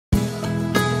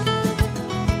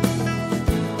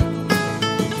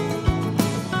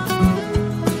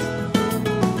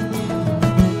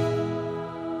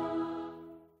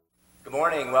Good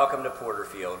morning. Welcome to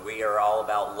Porterfield. We are all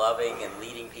about loving and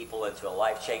leading people into a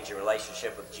life-changing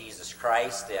relationship with Jesus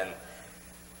Christ. And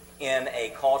in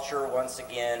a culture, once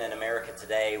again, in America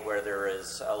today, where there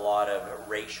is a lot of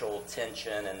racial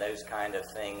tension and those kind of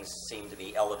things seem to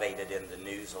be elevated in the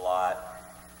news a lot,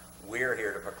 we're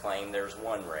here to proclaim there's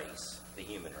one race, the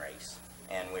human race,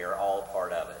 and we are all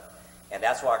part of it. And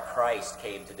that's what Christ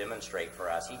came to demonstrate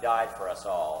for us. He died for us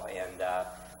all. And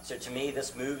so to me,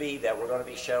 this movie that we're going to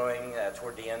be showing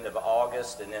toward the end of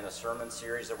August, and then a sermon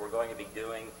series that we're going to be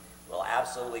doing, will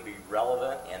absolutely be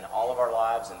relevant in all of our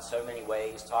lives in so many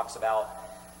ways. Talks about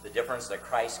the difference that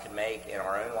Christ can make in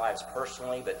our own lives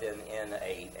personally, but then in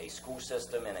a school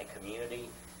system, in a community.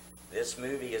 This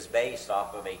movie is based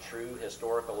off of a true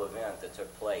historical event that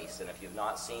took place. And if you've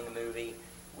not seen the movie,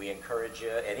 we encourage you,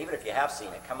 and even if you have seen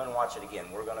it, come and watch it again.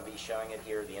 We're going to be showing it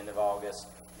here at the end of August.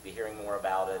 You'll be hearing more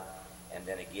about it. And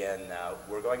then again,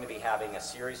 we're going to be having a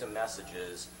series of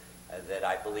messages that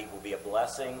I believe will be a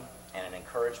blessing and an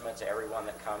encouragement to everyone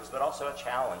that comes, but also a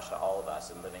challenge to all of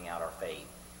us in living out our faith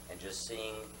and just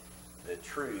seeing the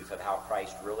truth of how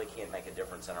Christ really can make a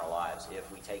difference in our lives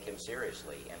if we take him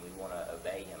seriously and we want to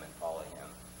obey him and follow him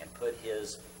and put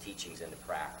his teachings into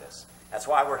practice. That's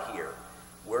why we're here.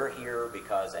 We're here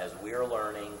because as we're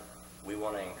learning, we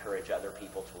want to encourage other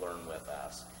people to learn with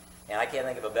us. And I can't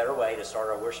think of a better way to start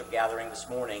our worship gathering this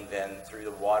morning than through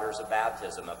the waters of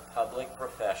baptism, a public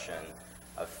profession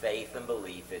of faith and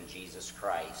belief in Jesus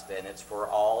Christ. And it's for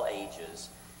all ages.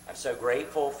 I'm so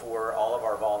grateful for all of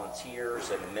our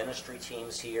volunteers and the ministry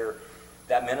teams here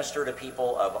that minister to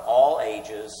people of all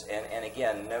ages. And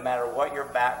again, no matter what your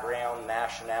background,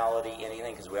 nationality,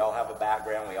 anything, because we all have a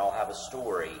background, we all have a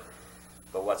story.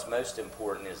 But what's most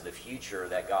important is the future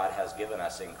that God has given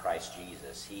us in Christ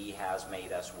Jesus. He has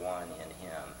made us one in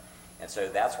him. And so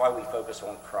that's why we focus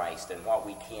on Christ and what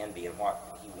we can be and what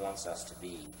he wants us to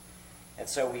be. And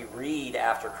so we read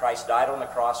after Christ died on the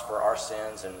cross for our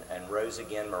sins and rose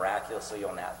again miraculously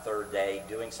on that third day,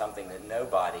 doing something that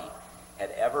nobody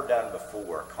had ever done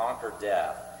before, conquered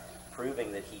death,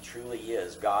 proving that he truly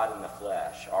is God in the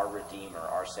flesh, our Redeemer,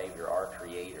 our Savior, our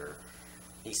Creator.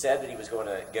 He said that he was going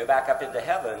to go back up into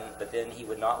heaven, but then he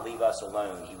would not leave us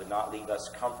alone. He would not leave us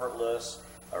comfortless,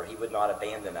 or he would not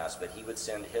abandon us, but he would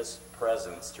send his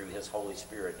presence through his Holy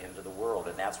Spirit into the world.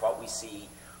 And that's what we see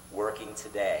working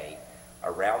today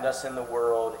around us in the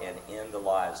world and in the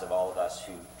lives of all of us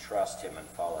who trust him and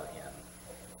follow him.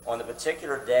 On the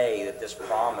particular day that this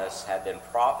promise had been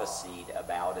prophesied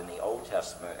about in the Old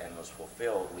Testament and was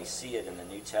fulfilled, we see it in the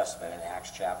New Testament in Acts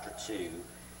chapter 2,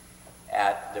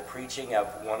 at the preaching of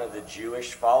one of the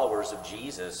Jewish followers of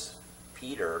Jesus,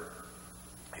 Peter,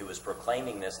 who was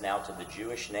proclaiming this now to the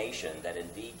Jewish nation, that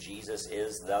indeed Jesus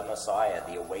is the Messiah,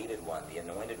 the awaited one, the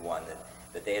anointed one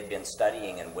that they had been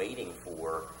studying and waiting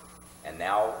for. And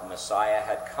now Messiah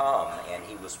had come, and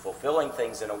he was fulfilling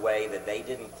things in a way that they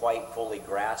didn't quite fully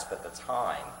grasp at the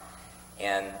time.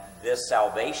 And this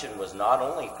salvation was not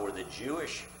only for the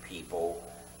Jewish people,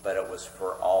 but it was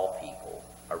for all people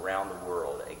around the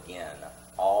world. Again,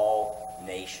 all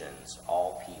nations,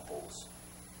 all peoples.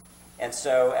 And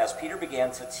so as Peter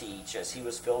began to teach, as he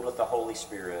was filled with the Holy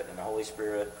Spirit, and the Holy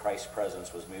Spirit, Christ's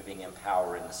presence, was moving in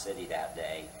power in the city that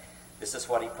day, this is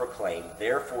what he proclaimed: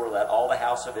 "Therefore let all the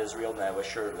house of Israel know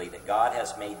assuredly that God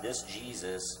has made this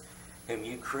Jesus, whom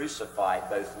you crucified,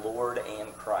 both Lord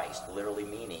and Christ," literally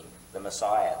meaning the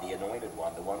Messiah, the anointed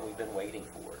one, the one we've been waiting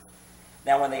for.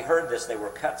 Now when they heard this, they were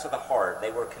cut to the heart.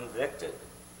 They were convicted.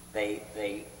 They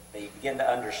began to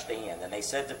understand. And they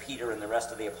said to Peter and the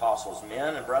rest of the apostles,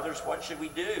 "Men and brothers, what should we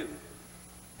do?"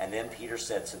 And then Peter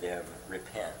said to them,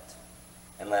 "Repent,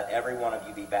 and let every one of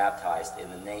you be baptized in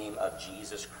the name of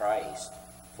Jesus Christ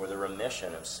for the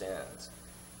remission of sins."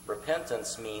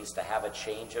 Repentance means to have a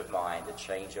change of mind, a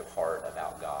change of heart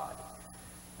about God.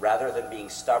 Rather than being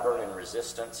stubborn and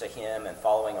resistant to him and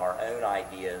following our own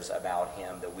ideas about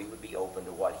him, that we would be open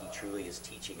to what he truly is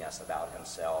teaching us about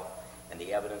himself and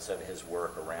the evidence of his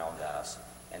work around us.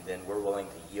 And then we're willing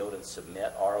to yield and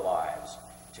submit our lives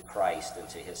to Christ and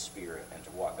to his Spirit and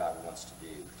to what God wants to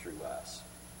do through us.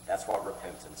 That's what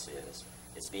repentance is.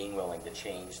 It's being willing to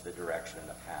change the direction and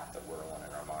the path that we're on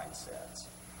in our mindsets.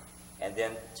 And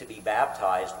then to be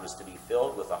baptized was to be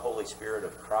filled with the Holy Spirit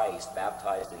of Christ,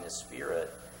 baptized in his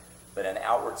Spirit. But an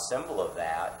outward symbol of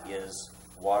that is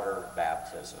water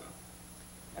baptism.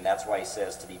 And that's why he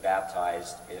says to be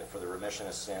baptized for the remission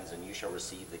of sins, and you shall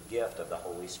receive the gift of the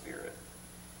Holy Spirit.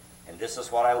 And this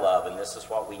is what I love, and this is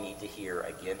what we need to hear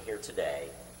again here today.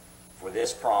 For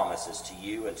this promise is to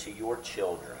you and to your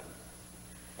children,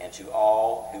 and to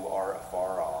all who are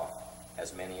afar off,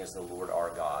 as many as the Lord our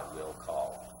God will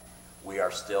call. we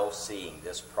are still seeing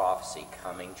this prophecy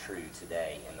coming true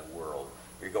today in the world.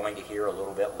 You're going to hear a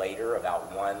little bit later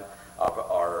about one of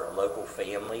our local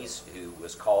families who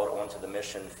was called onto the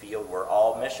mission field. We're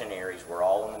all missionaries. We're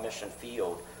all in the mission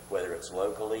field, whether it's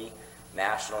locally,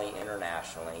 nationally,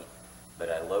 internationally. But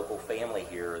a local family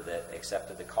here that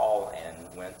accepted the call and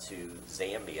went to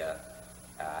Zambia,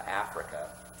 Africa.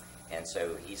 And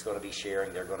so he's going to be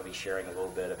sharing, they're going to be sharing a little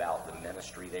bit about the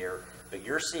ministry there. But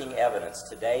you're seeing evidence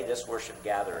today. This worship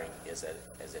gathering is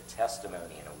a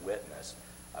testimony and a witness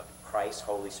of Christ's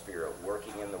Holy Spirit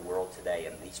working in the world today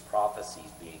and these prophecies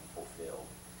being fulfilled.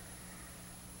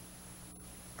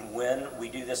 When we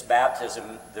do this baptism,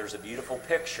 there's a beautiful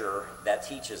picture that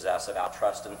teaches us about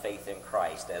trust and faith in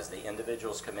Christ. As the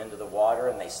individuals come into the water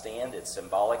and they stand, it's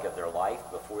symbolic of their life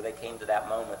before they came to that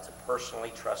moment to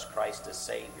personally trust Christ as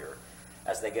Savior.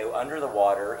 As they go under the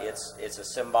water, it's a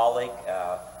symbolic,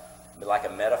 like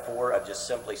a metaphor of just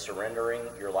simply surrendering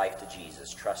your life to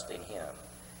Jesus, trusting Him.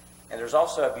 And there's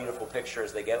also a beautiful picture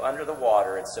as they go under the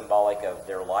water. It's symbolic of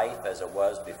their life as it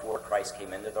was before Christ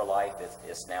came into their life.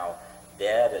 It's now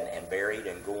dead and buried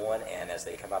and gone, and as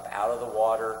they come up out of the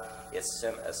water, it's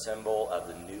a symbol of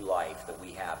the new life that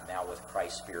we have now with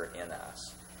Christ's Spirit in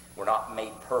us. We're not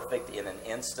made perfect in an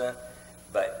instant,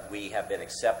 but we have been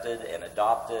accepted and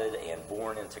adopted and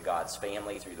born into God's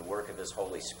family through the work of His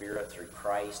Holy Spirit, through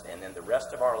Christ, and then the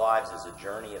rest of our lives is a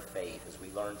journey of faith as we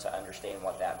learn to understand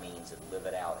what that means and live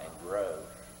it out and grow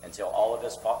until all of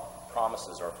His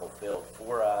promises are fulfilled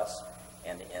for us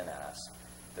and in us.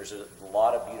 There's a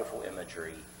lot of beautiful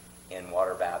imagery in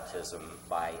water baptism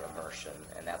by immersion,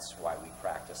 and that's why we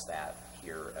practice that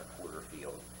here at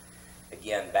Porterfield.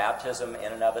 Again, baptism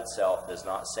in and of itself does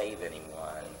not save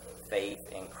anyone.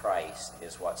 Faith in Christ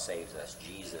is what saves us.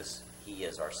 Jesus, He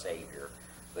is our Savior.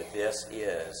 But this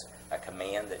is a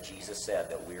command that Jesus said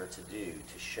that we are to do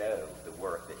to show the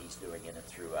work that He's doing in and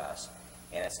through us,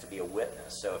 and it's to be a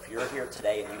witness. So if you're here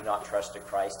today and you've not trusted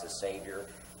Christ as Savior,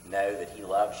 know that He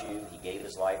loves you. He gave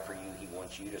His life for you. He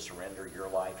wants you to surrender your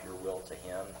life, your will to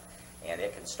Him. And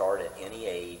it can start at any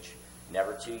age,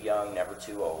 never too young, never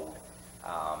too old.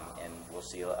 And we'll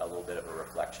see a little bit of a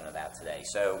reflection of that today.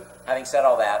 So having said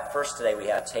all that, first today we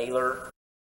have Taylor.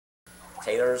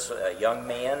 Taylor's a young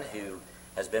man who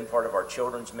has been part of our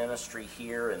children's ministry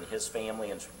here and his family,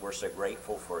 and we're so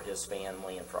grateful for his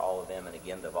family and for all of them, and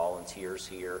again, the volunteers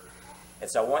here. And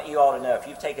so I want you all to know, if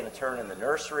you've taken a turn in the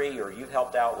nursery or you've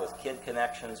helped out with Kid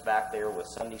Connections back there with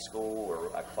Sunday school or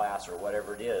a class or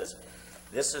whatever it is,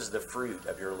 this is the fruit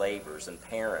of your labors. And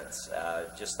parents,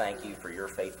 just thank you for your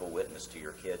faithful witness to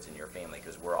your kids and your family,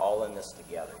 because we're all in this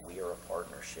together. We are a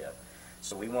partnership.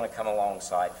 So we want to come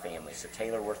alongside families. So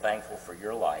Taylor, we're thankful for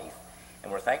your life,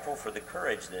 and we're thankful for the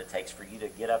courage that it takes for you to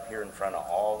get up here in front of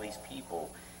all these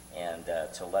people and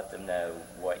to let them know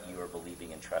what you are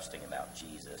believing and trusting about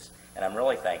Jesus. And I'm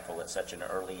really thankful at such an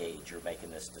early age you're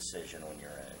making this decision on your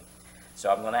own.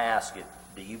 So I'm going to ask you,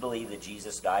 do you believe that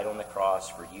Jesus died on the cross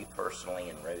for you personally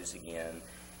and rose again?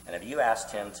 And have you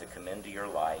asked Him to come into your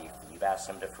life, and you've asked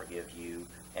Him to forgive you?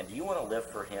 And do you want to live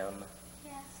for Him?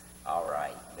 Yes. All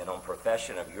right. Then on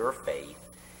profession of your faith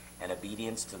and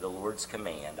obedience to the Lord's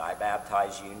command, I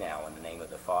baptize you now in the name of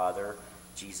the Father,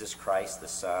 Jesus Christ, the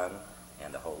Son,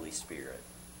 and the Holy Spirit.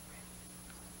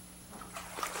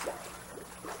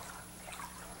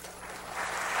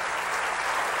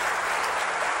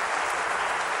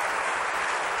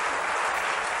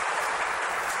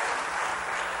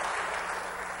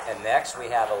 And next we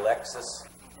have Alexis.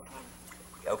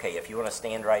 Okay, if you want to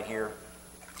stand right here.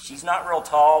 She's not real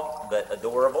tall, but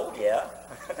adorable, yeah.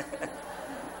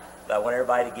 But I want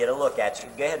everybody to get a look at you.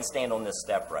 Go ahead and stand on this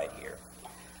step right here.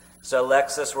 So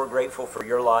Alexis, we're grateful for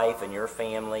your life and your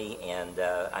family, and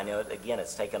I know, again,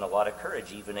 it's taken a lot of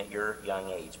courage even at your young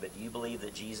age, but do you believe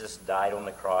that Jesus died on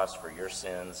the cross for your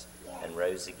sins and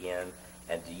rose again?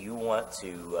 And do you want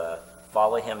to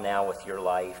follow Him now with your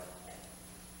life?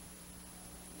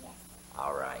 Yes.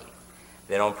 All right.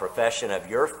 Then on profession of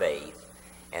your faith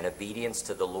and obedience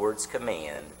to the Lord's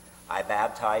command, I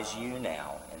baptize you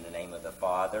now in the name of the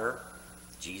Father,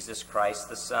 Jesus Christ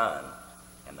the Son,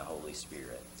 and the Holy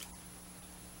Spirit.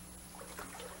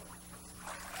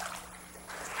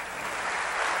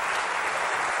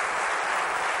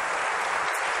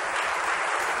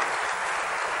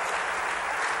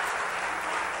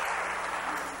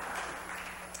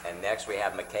 And next we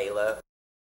have Michaela.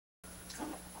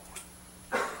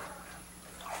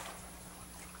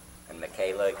 And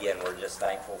Michaela, again, we're just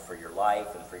thankful for your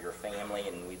life and for your family,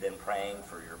 and we've been praying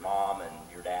for your mom and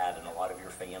your dad and a lot of your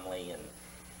family. And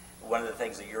one of the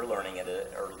things that you're learning at an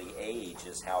early age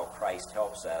is how Christ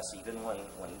helps us. Even when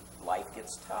life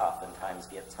gets tough and times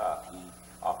get tough, he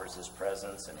offers his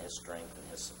presence and his strength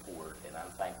and his support. And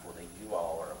I'm thankful that you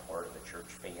all are a part of the church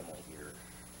family here,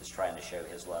 just trying to show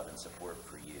his love and support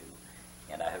for you.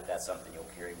 And I hope that's something you'll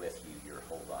carry with you your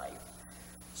whole life.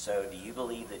 So do you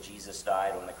believe that Jesus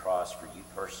died on the cross for you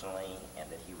personally and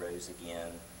that he rose again?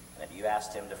 And have you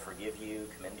asked him to forgive you,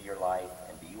 come into your life,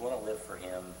 and do you want to live for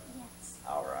him? Yes.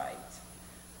 All right.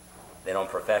 Then on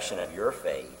profession of your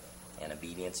faith and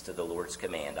obedience to the Lord's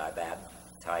command, I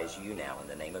baptize you now in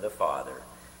the name of the Father,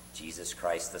 Jesus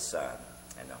Christ the Son,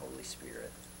 and the Holy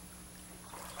Spirit.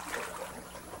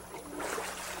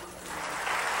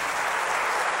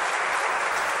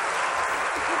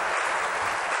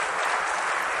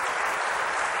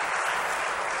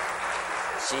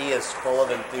 She is full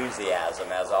of enthusiasm,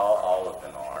 as all of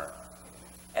them are.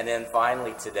 And then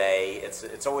finally today,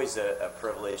 it's always a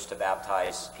privilege to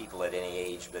baptize people at any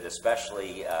age, but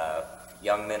especially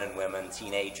young men and women,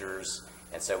 teenagers.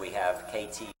 And so we have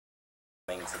KT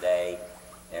coming today,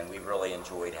 and we've really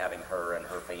enjoyed having her and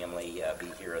her family be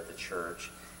here at the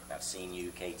church. I've seen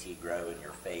you, KT, grow in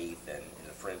your faith and in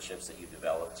the friendships that you've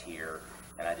developed here.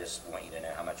 And I just want you to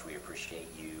know how much we appreciate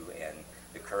you and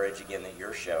the courage, again, that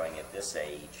you're showing at this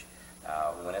age,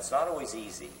 when it's not always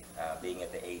easy, being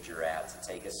at the age you're at, to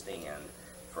take a stand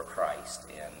for Christ.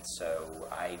 And so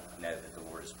I know that the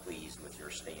Lord is pleased with your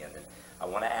stand. And I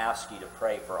want to ask you to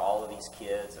pray for all of these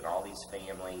kids and all these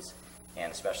families,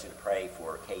 and especially to pray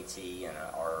for KT and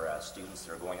our students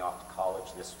that are going off to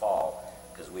college this fall,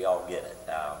 because we all get it.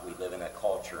 We live in a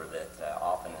culture that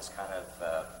often is kind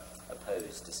of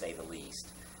opposed, to say the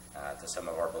least, to some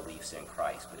of our beliefs in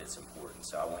Christ, but it's important.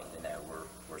 So I want you to know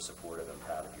we're supportive and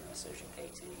proud of your decision,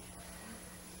 KT.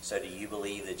 So do you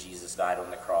believe that Jesus died on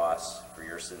the cross for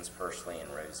your sins personally and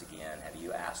rose again? Have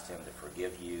you asked him to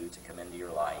forgive you, to come into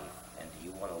your life, and do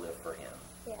you want to live for him?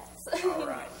 Yes. All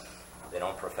right. Then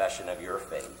on profession of your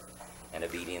faith and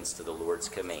obedience to the Lord's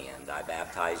command, I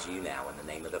baptize you now in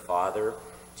the name of the Father,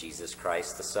 Jesus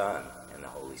Christ the Son, and the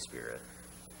Holy Spirit.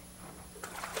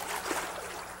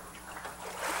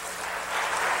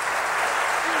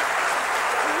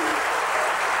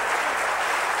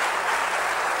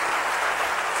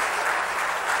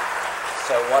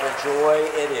 So what a joy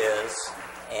it is,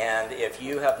 and if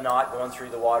you have not gone through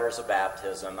the waters of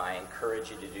baptism, I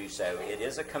encourage you to do so. It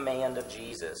is a command of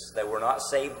Jesus that we're not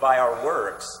saved by our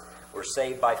works, we're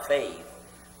saved by faith.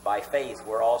 By faith,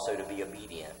 we're also to be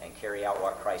obedient and carry out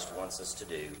what Christ wants us to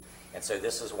do. And so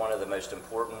this is one of the most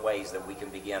important ways that we can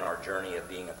begin our journey of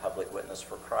being a public witness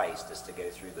for Christ, is to go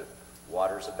through the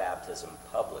waters of baptism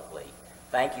publicly.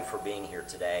 Thank you for being here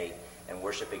today and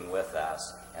worshiping with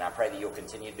us. And I pray that you'll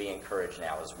continue to be encouraged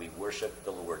now as we worship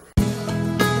the Lord.